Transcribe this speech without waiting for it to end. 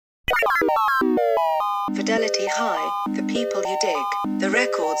Fidelity High, the people you dig, the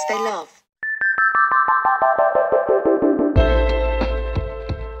records they love.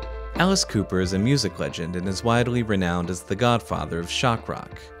 Alice Cooper is a music legend and is widely renowned as the godfather of shock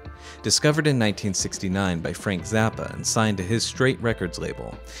rock. Discovered in 1969 by Frank Zappa and signed to his Straight Records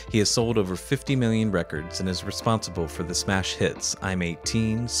label, he has sold over 50 million records and is responsible for the smash hits I'm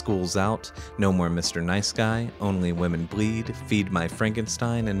 18, School's Out, No More Mr. Nice Guy, Only Women Bleed, Feed My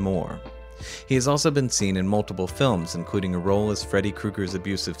Frankenstein, and more. He has also been seen in multiple films, including a role as Freddy Krueger's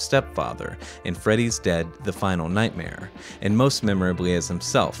abusive stepfather in Freddy's Dead: The Final Nightmare, and most memorably as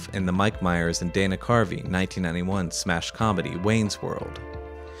himself in the Mike Myers and Dana Carvey 1991 smash comedy Wayne's World.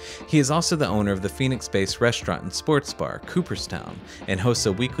 He is also the owner of the Phoenix-based restaurant and sports bar, Cooperstown, and hosts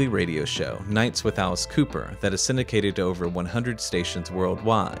a weekly radio show, Nights with Alice Cooper, that is syndicated to over 100 stations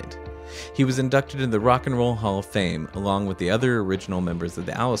worldwide. He was inducted into the Rock and Roll Hall of Fame along with the other original members of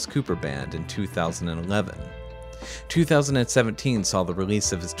the Alice Cooper Band in 2011. 2017 saw the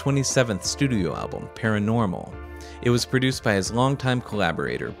release of his 27th studio album, Paranormal. It was produced by his longtime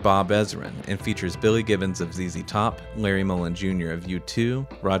collaborator, Bob Ezrin, and features Billy Gibbons of ZZ Top, Larry Mullen Jr. of U2,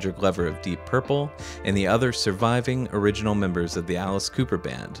 Roger Glover of Deep Purple, and the other surviving original members of the Alice Cooper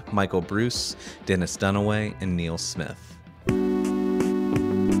Band, Michael Bruce, Dennis Dunaway, and Neil Smith.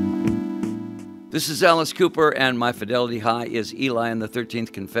 This is Alice Cooper, and my Fidelity High is Eli and the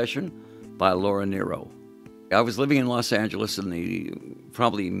 13th Confession by Laura Nyro. I was living in Los Angeles in the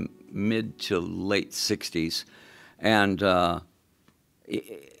probably mid to late 60s, and,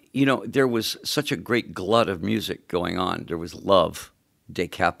 there was such a great glut of music going on. There was Love, Da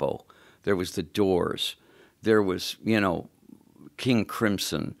Capo. There was The Doors. There was, King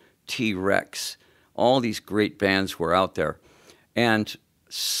Crimson, T-Rex. All these great bands were out there. And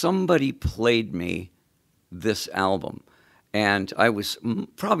somebody played me this album, and I was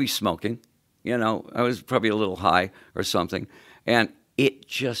probably smoking. I was probably a little high or something, and it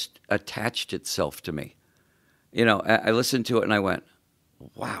just attached itself to me. I listened to it and I went,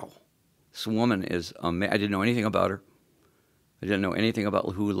 wow, this woman is amazing. I didn't know anything about her. I didn't know anything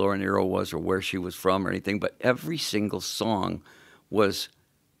about who Laura Nyro was or where she was from or anything, but every single song was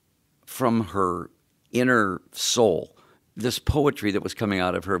from her inner soul. This poetry that was coming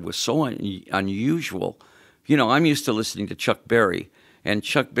out of her was so unusual. I'm used to listening to Chuck Berry, and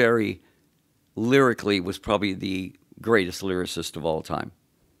Chuck Berry lyrically was probably the greatest lyricist of all time.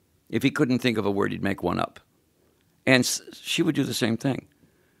 If he couldn't think of a word, he'd make one up. And she would do the same thing.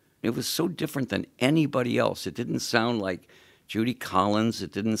 It was so different than anybody else. It didn't sound like Judy Collins.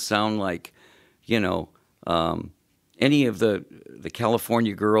 It didn't sound like, any of the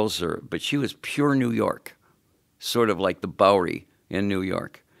California girls, but she was pure New York, sort of like the Bowery in New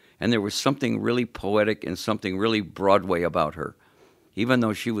York. And there was something really poetic and something really Broadway about her, even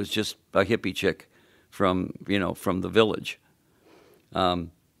though she was just a hippie chick from the village.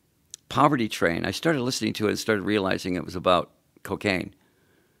 Poverty Train, I started listening to it and started realizing it was about cocaine.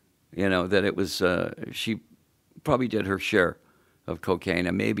 That it was, she probably did her share of cocaine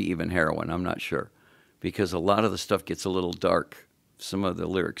and maybe even heroin, I'm not sure. Because a lot of the stuff gets a little dark. Some of the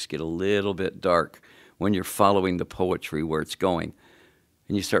lyrics get a little bit dark when you're following the poetry where it's going.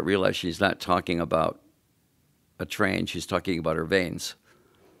 And you start realizing she's not talking about a train, she's talking about her veins.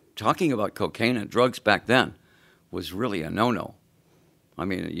 Talking about cocaine and drugs back then was really a no-no. I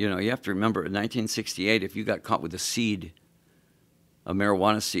mean, you have to remember, in 1968, if you got caught with a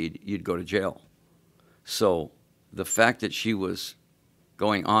marijuana seed, you'd go to jail. So the fact that she was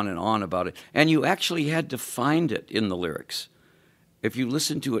going on and on about it, and you actually had to find it in the lyrics. If you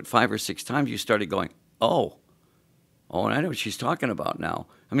listened to it 5 or 6 times, you started going, oh, and I know what she's talking about now.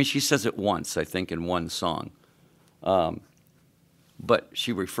 I mean, she says it once, I think, in one song. But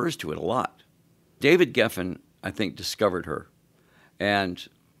she refers to it a lot. David Geffen, I think, discovered her and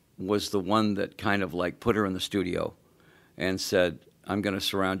was the one that kind of like put her in the studio and said, I'm going to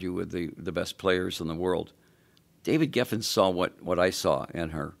surround you with the best players in the world. David Geffen saw what I saw in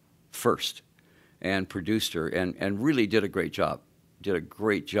her first and produced her and really did a great job. Did a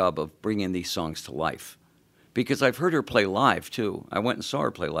great job of bringing these songs to life. Because I've heard her play live, too. I went and saw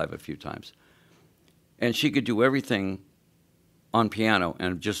her play live a few times. And she could do everything on piano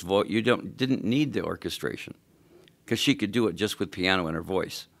and just vote. You didn't need the orchestration because she could do it just with piano and her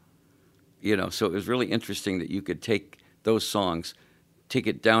voice. So it was really interesting that you could take those songs, take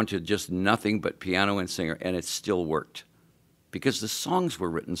it down to just nothing but piano and singer, and it still worked because the songs were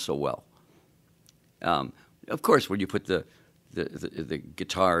written so well. Of course, when you put the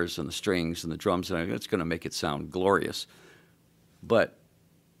guitars and the strings and the drums, and it's going to make it sound glorious. But,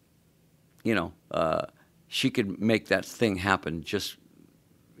 she could make that thing happen just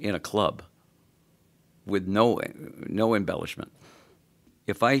in a club with no embellishment.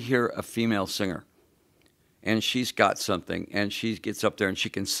 If I hear a female singer and she's got something and she gets up there and she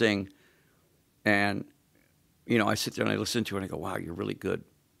can sing, and I sit there and I listen to her and I go, wow, you're really good,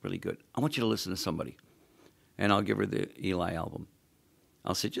 really good. I want you to listen to somebody. And I'll give her the Eli album.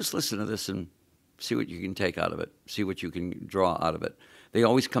 I'll say, just listen to this and see what you can take out of it, see what you can draw out of it. They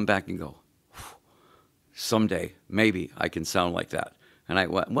always come back and go, someday, maybe I can sound like that. And I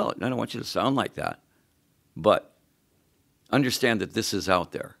went, well, I don't want you to sound like that, but understand that this is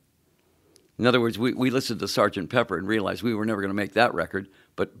out there. In other words, we listened to Sgt. Pepper and realized we were never going to make that record,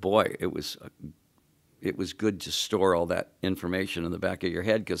 but boy, it was good to store all that information in the back of your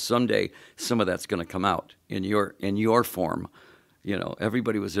head, because someday some of that's going to come out in your form.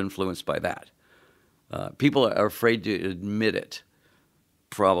 Everybody was influenced by that. People are afraid to admit it,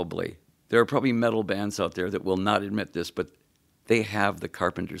 probably. There are probably metal bands out there that will not admit this, but they have the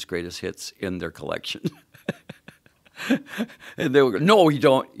Carpenters' greatest hits in their collection. And they will go, no, you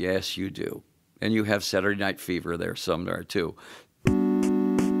don't. Yes, you do. And you have Saturday Night Fever there somewhere, too.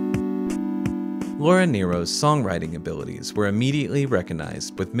 Laura Nyro's songwriting abilities were immediately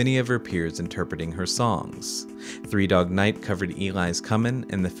recognized, with many of her peers interpreting her songs. Three Dog Night covered Eli's Comin',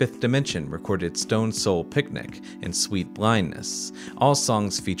 and The Fifth Dimension recorded Stone Soul Picnic and Sweet Blindness, all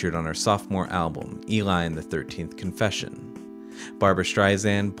songs featured on her sophomore album, Eli and the 13th Confession. Barbra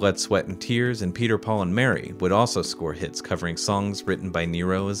Streisand, Blood, Sweat, and Tears, and Peter, Paul, and Mary would also score hits covering songs written by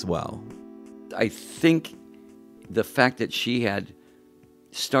Nyro as well. I think the fact that she had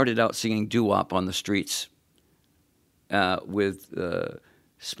started out singing doo-wop on the streets with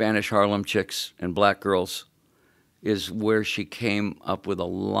Spanish Harlem chicks and black girls is where she came up with a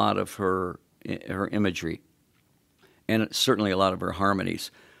lot of her imagery, and certainly a lot of her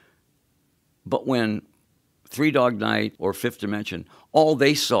harmonies. But when Three Dog Night or Fifth Dimension, all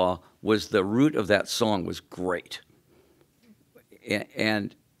they saw was the root of that song was great.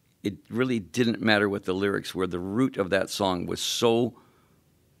 And it really didn't matter what the lyrics were. The root of that song was so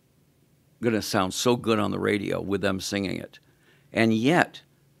going to sound so good on the radio with them singing it. And yet,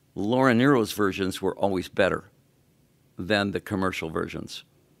 Laura Nyro's versions were always better than the commercial versions.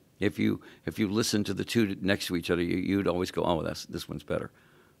 If you listen to the two next to each other, you'd always go, oh, this one's better.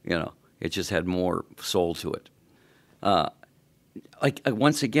 It just had more soul to it.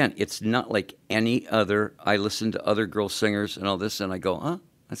 Once again, it's not like any other. I listen to other girl singers and all this, and I go, huh,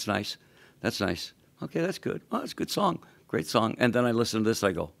 that's nice. That's nice. Okay, that's good. Oh, that's a good song. Great song. And then I listen to this,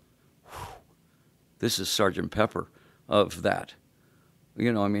 I go, this is Sgt. Pepper of that.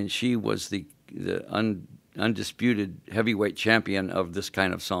 She was the undisputed heavyweight champion of this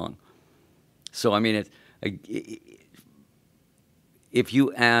kind of song. So, if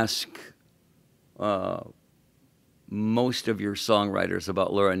you ask most of your songwriters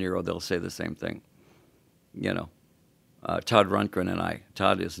about Laura Nyro, they'll say the same thing. Todd Rundgren and I.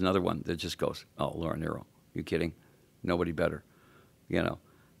 Todd is another one that just goes, oh, Laura Nyro, you kidding? Nobody better.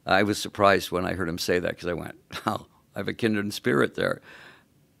 I was surprised when I heard him say that, because I went, oh, I have a kindred spirit there.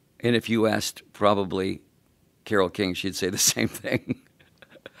 And if you asked probably Carole King, she'd say the same thing.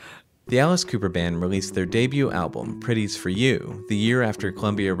 The Alice Cooper Band released their debut album, Pretty's for You, the year after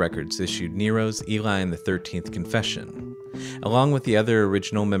Columbia Records issued Nyro's Eli and the 13th Confession. Along with the other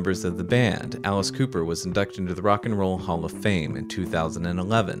original members of the band, Alice Cooper was inducted into the Rock and Roll Hall of Fame in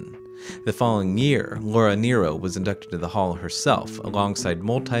 2011. The following year, Laura Nyro was inducted to the Hall herself, alongside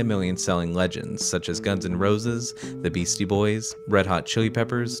multi-million-selling legends such as Guns N' Roses, the Beastie Boys, Red Hot Chili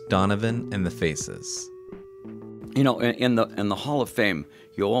Peppers, Donovan, and The Faces. In the Hall of Fame,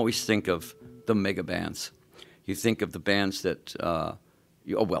 you'll always think of the mega bands. You think of the bands that,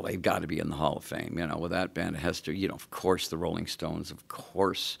 they've got to be in the Hall of Fame. With that band, it has to, of course, the Rolling Stones, of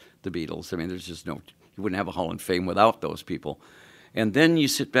course, the Beatles. There's just you wouldn't have a Hall of Fame without those people. And then you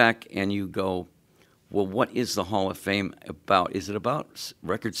sit back and you go, well, what is the Hall of Fame about? Is it about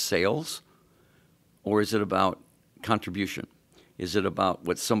record sales, or is it about contribution? Is it about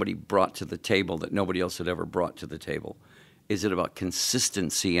what somebody brought to the table that nobody else had ever brought to the table? Is it about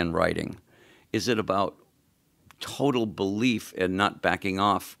consistency in writing? Is it about total belief and not backing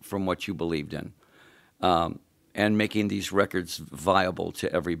off from what you believed in, and making these records viable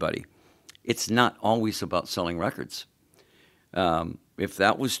to everybody? It's not always about selling records. If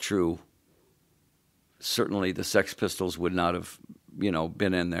that was true, certainly the Sex Pistols would not have,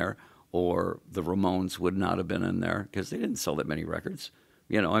 been in there, or the Ramones would not have been in there, because they didn't sell that many records.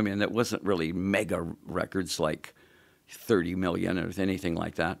 That wasn't really mega records like 30 million or anything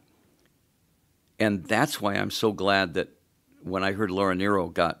like that. And that's why I'm so glad that when I heard Laura Nyro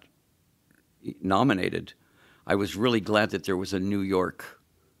got nominated, I was really glad that there was a New York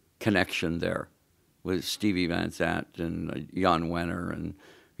connection there. with Stevie Van Zandt and Jan Wenner and,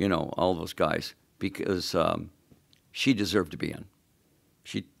 all those guys, because she deserved to be in.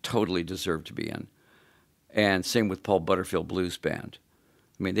 She totally deserved to be in. And same with Paul Butterfield Blues Band.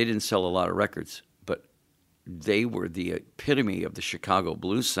 I mean, they didn't sell a lot of records, but they were the epitome of the Chicago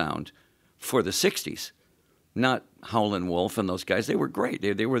blues sound for the 60s. Not Howlin' Wolf and those guys. They were great.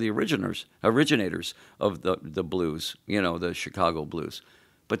 They were the originators of the blues, the Chicago blues.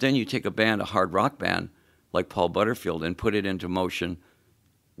 But then you take a hard rock band like Paul Butterfield, and put it into motion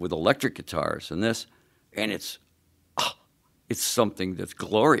with electric guitars and this, and it's something that's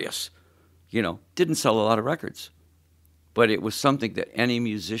glorious. Didn't sell a lot of records, but it was something that any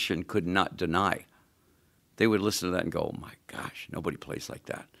musician could not deny. They would listen to that and go, oh my gosh, nobody plays like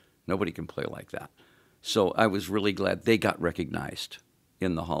that. Nobody can play like that. So I was really glad they got recognized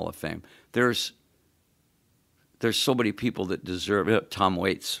in the Hall of Fame. There's so many people that deserve it. Tom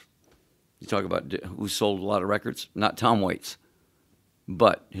Waits. You talk about who sold a lot of records? Not Tom Waits.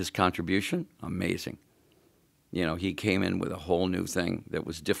 But his contribution, amazing. He came in with a whole new thing that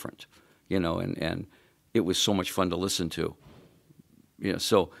was different, and it was so much fun to listen to.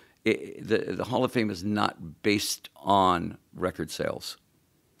 So the Hall of Fame is not based on record sales.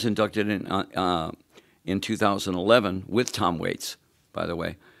 It was inducted in 2011 with Tom Waits, by the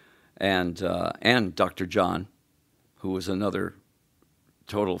way, and Dr. John, who was another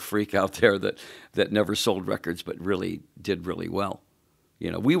total freak out there that never sold records but really did really well.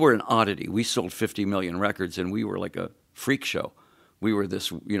 We were an oddity. We sold 50 million records, and we were like a freak show. We were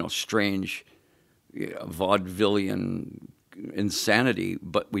this, strange vaudevillian insanity,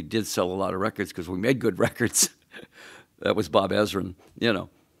 but we did sell a lot of records because we made good records. That was Bob Ezrin,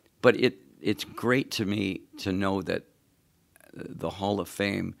 But it's great to me to know that the Hall of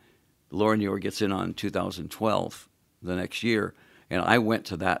Fame, Laura Newer gets in on 2012, the next year, and I went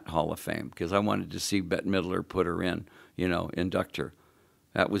to that Hall of Fame because I wanted to see Bette Midler put her in, induct her.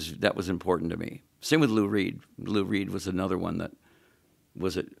 That was important to me. Same with Lou Reed. Lou Reed was another one that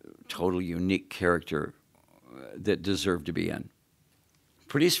was a total unique character that deserved to be in.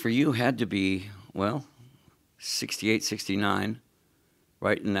 Produce for You had to be, 68, 69,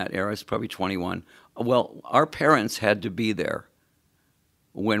 right in that era. It's probably 21. Well, our parents had to be there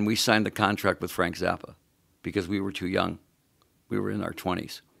when we signed the contract with Frank Zappa because we were too young. We were in our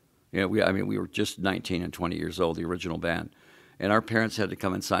 20s. We were just 19 and 20 years old, the original band. And our parents had to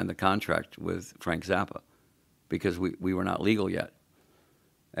come and sign the contract with Frank Zappa because we were not legal yet.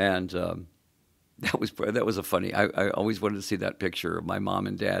 And that was a funny. I always wanted to see that picture of my mom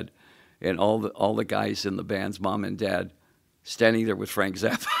and dad, and all the guys in the band's mom and dad standing there with Frank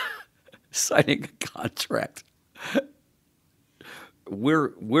Zappa signing a contract.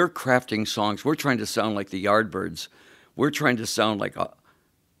 We're crafting songs. We're trying to sound like the Yardbirds. We're trying to sound like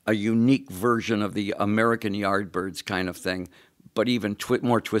a unique version of the American Yardbirds kind of thing, but even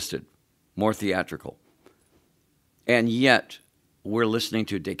more twisted, more theatrical. And yet, we're listening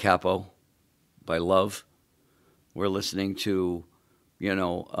to Da Capo by Love. We're listening to,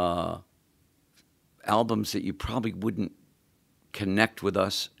 albums that you probably wouldn't connect with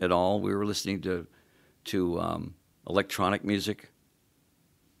us at all. We were listening to electronic music.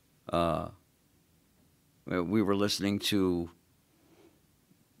 We were listening to,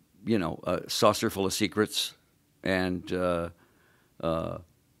 Saucer Full of Secrets and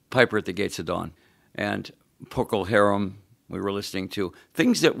Piper at the Gates of Dawn and Procol Harum. We were listening to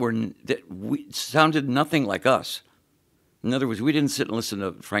things that sounded nothing like us. In other words, we didn't sit and listen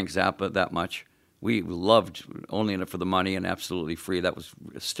to Frank Zappa that much. We loved Only in It for the Money and Absolutely Free. That was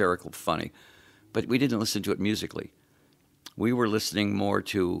hysterical funny. But we didn't listen to it musically. We were listening more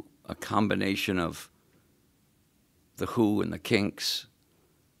to a combination of The Who and the Kinks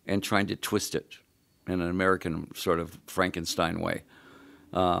and trying to twist it in an American sort of Frankenstein way.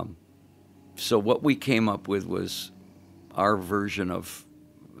 So what we came up with was our version of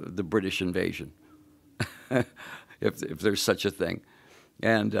the British invasion, if there's such a thing.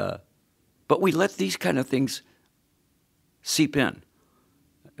 And but we let these kind of things seep in.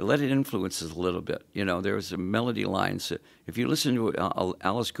 Let it influence us a little bit. There's a melody lines. If you listen to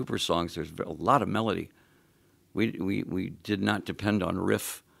Alice Cooper songs, there's a lot of melody. We did not depend on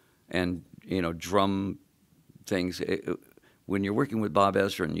riff and drum things. When you're working with Bob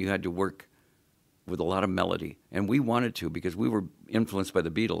Ezrin, you had to work with a lot of melody, and we wanted to because we were influenced by the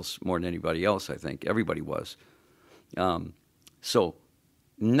Beatles more than anybody else. I think everybody was. So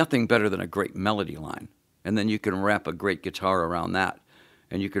nothing better than a great melody line, and then you can wrap a great guitar around that,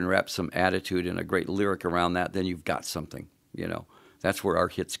 and you can wrap some attitude and a great lyric around that. Then you've got something. That's where our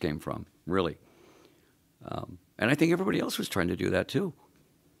hits came from, really. And I think everybody else was trying to do that too.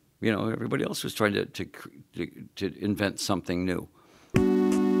 You know, everybody else was trying to invent something new.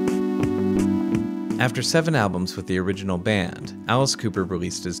 After 7 albums with the original band, Alice Cooper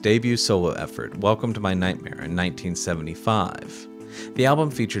released his debut solo effort, Welcome to My Nightmare, in 1975. The album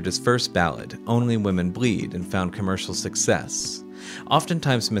featured his first ballad, Only Women Bleed, and found commercial success.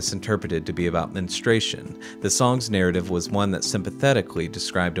 Oftentimes misinterpreted to be about menstruation, the song's narrative was one that sympathetically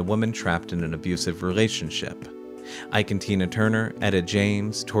described a woman trapped in an abusive relationship. Ike and Tina Turner, Etta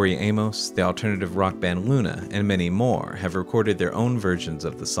James, Tori Amos, the alternative rock band Luna, and many more have recorded their own versions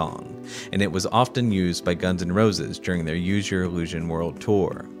of the song, and it was often used by Guns N' Roses during their Use Your Illusion World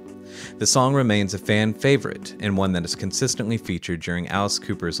Tour. The song remains a fan favorite and one that is consistently featured during Alice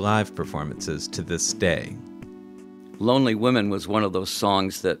Cooper's live performances to this day. Lonely Women was one of those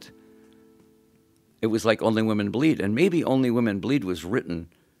songs that it was like Only Women Bleed, and maybe Only Women Bleed was written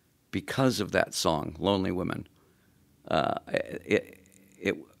because of that song, Lonely Women.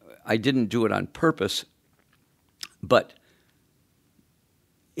 I didn't do it on purpose, but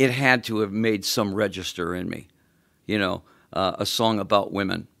it had to have made some register in me. You know, a song about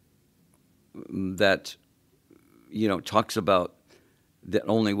women that, you know, talks about that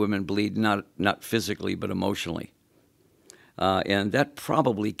only women bleed, not physically, but emotionally. And that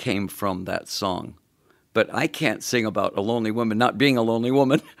probably came from that song. But I can't sing about a lonely woman not being a lonely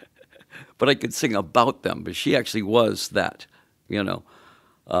woman. But I could sing about them. But she actually was that, you know.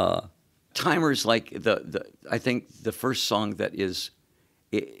 Timer's like I think the first song that is,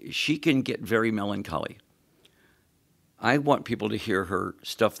 she can get very melancholy. I want people to hear her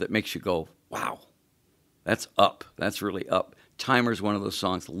stuff that makes you go, wow, that's up. That's really up. Timer's one of those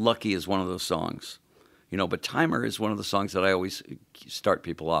songs. Lucky is one of those songs. You know, but Timer is one of the songs that I always start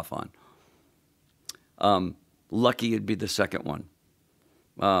people off on. Lucky would be the second one.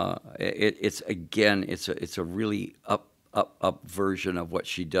 It's a really up version of what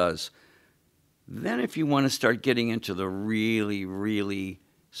she does. Then if you want to start getting into the really, really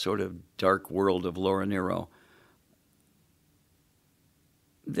sort of dark world of Laura Nyro,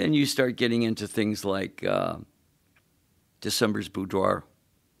 then you start getting into things like December's Boudoir,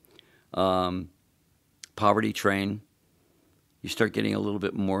 Poverty Train. You start getting a little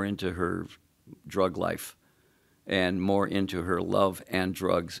bit more into her drug life and more into her love and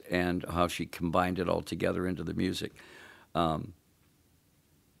drugs and how she combined it all together into the music.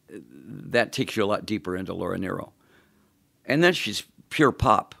 That takes you a lot deeper into Laura Nyro. And then she's pure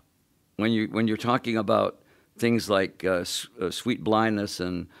pop. When you're talking about things like Sweet Blindness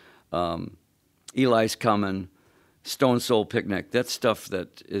and Eli's Comin', Stone Soul Picnic, that's stuff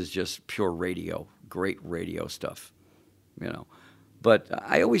that is just pure radio, great radio stuff, you know. But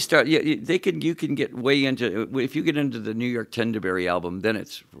I always start. Yeah, you can get way into. If you get into the New York Tenderberry album, then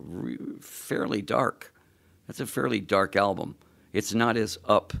it's fairly dark. That's a fairly dark album. It's not as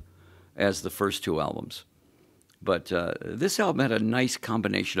up as the first 2 albums, but this album had a nice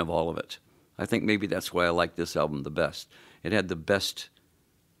combination of all of it. I think maybe that's why I like this album the best. It had the best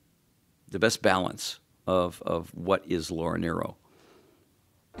balance of what is Laura Nyro.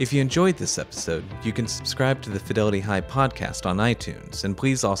 If you enjoyed this episode, you can subscribe to the Fidelity High podcast on iTunes, and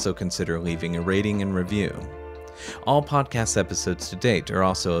please also consider leaving a rating and review. All podcast episodes to date are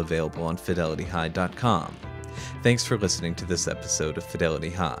also available on fidelityhigh.com. Thanks for listening to this episode of Fidelity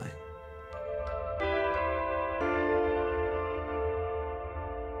High.